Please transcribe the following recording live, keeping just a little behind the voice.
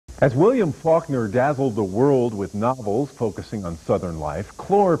As William Faulkner dazzled the world with novels focusing on Southern life,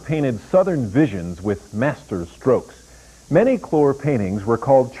 Cloar painted Southern visions with master strokes. Many Cloar paintings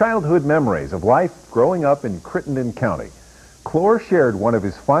recalled childhood memories of life growing up in Crittenden County. Cloar shared one of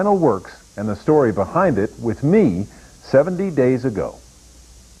his final works and the story behind it with me 70 days ago.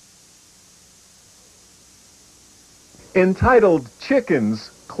 Entitled Chickens,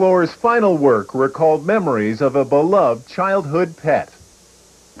 Cloar's final work recalled memories of a beloved childhood pet.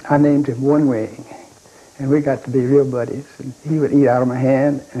 I named him One Wing, and we got to be real buddies. And he would eat out of my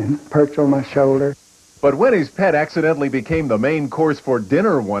hand and perch on my shoulder. But when his pet accidentally became the main course for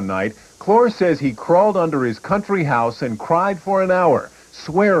dinner one night, Cloar says he crawled under his country house and cried for an hour,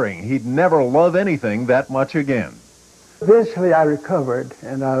 swearing he'd never love anything that much again. Eventually I recovered,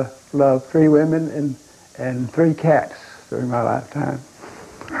 and I loved 3 women and 3 cats during my lifetime.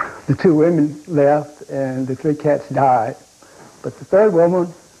 The 2 women left, and the 3 cats died. But the 3rd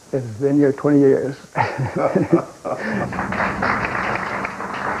woman has been here 20 years.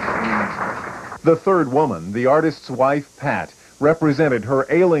 The 3rd woman, the artist's wife, Pat, represented her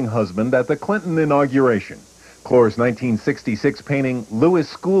ailing husband at the Clinton inauguration. Cloar's 1966 painting, Lewis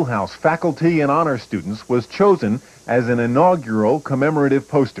Schoolhouse Faculty and Honor Students, was chosen as an inaugural commemorative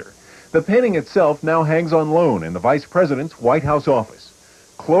poster. The painting itself now hangs on loan in the Vice President's White House office.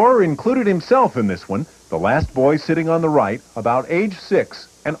 Cloar included himself in this one, the last boy sitting on the right, about age 6,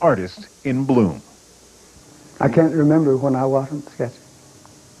 an artist in bloom. I can't remember when I wasn't sketching.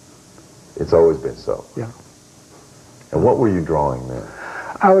 It's always been so. Yeah. And what were you drawing then?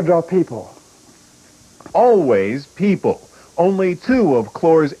 I would draw people. Always people. Only 2 of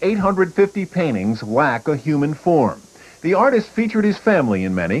Cloar's 850 paintings lack a human form. The artist featured his family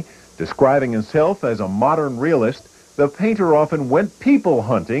in many. Describing himself as a modern realist, the painter often went people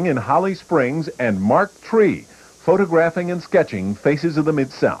hunting in Holly Springs and Marked Tree, photographing and sketching faces of the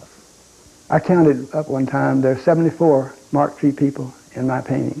Mid-South. I counted up one time, there are 74 Marked Tree people in my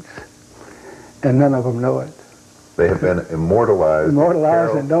paintings, and none of them know it. They have been immortalized.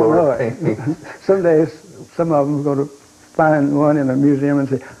 Immortalized and don't know it. Some days, some of them go to find one in a museum and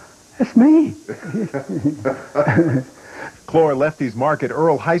say, "It's me." Cloar left his mark at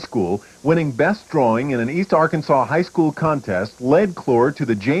Earl High School. Winning Best Drawing in an East Arkansas high school contest led Cloar to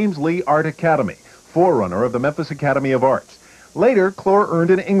the James Lee Art Academy, forerunner of the Memphis Academy of Arts. Later, Cloar earned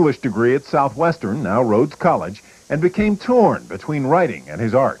an English degree at Southwestern, now Rhodes College, and became torn between writing and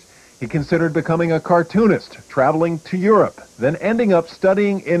his art. He considered becoming a cartoonist, traveling to Europe, then ending up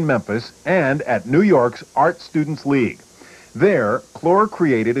studying in Memphis and at New York's Art Students League. There, Cloar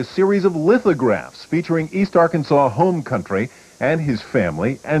created a series of lithographs featuring East Arkansas home country and his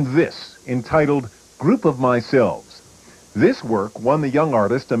family, and this, entitled Group of Myselves. This work won the young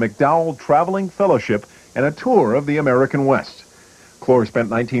artist a McDowell Traveling Fellowship and a tour of the American West. Cloar spent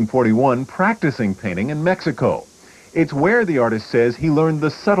 1941 practicing painting in Mexico. It's where the artist says he learned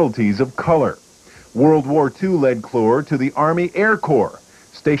the subtleties of color. World War II led Cloar to the Army Air Corps.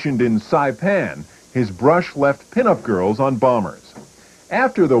 Stationed in Saipan, his brush left pinup girls on bombers.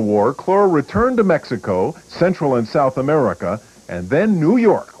 After the war, Cloar returned to Mexico, Central and South America, and then New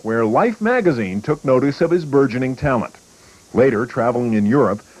York, where Life magazine took notice of his burgeoning talent. Later, traveling in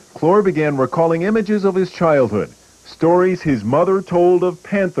Europe, Cloar began recalling images of his childhood, stories his mother told of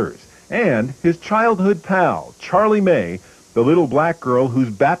panthers, and his childhood pal, Charlie May, the little black girl whose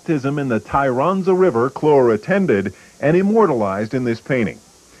baptism in the Tyronza River Cloar attended and immortalized in this painting.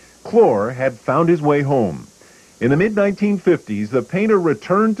 Cloar had found his way home. In the mid-1950s, the painter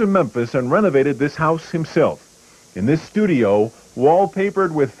returned to Memphis and renovated this house himself. In this studio,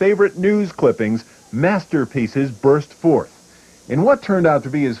 wallpapered with favorite news clippings, masterpieces burst forth. In what turned out to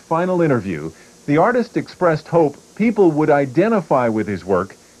be his final interview, the artist expressed hope people would identify with his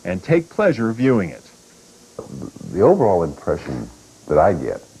work and take pleasure viewing it. The overall impression that I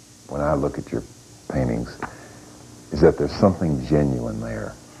get when I look at your paintings is that there's something genuine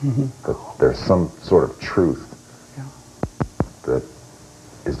there. That there's some sort of truth that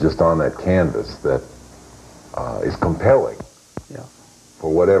is just on that canvas that is compelling.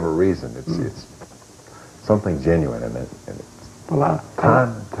 For whatever reason, it's something genuine in it. And it's Well,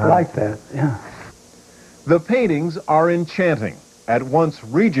 I like that, yeah. The paintings are enchanting, at once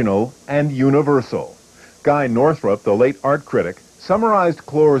regional and universal. Guy Northrup, the late art critic, summarized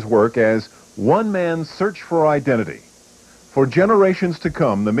Cloar's work as one man's search for identity. For generations to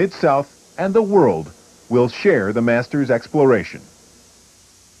come, the Mid-South and the world will share the master's exploration.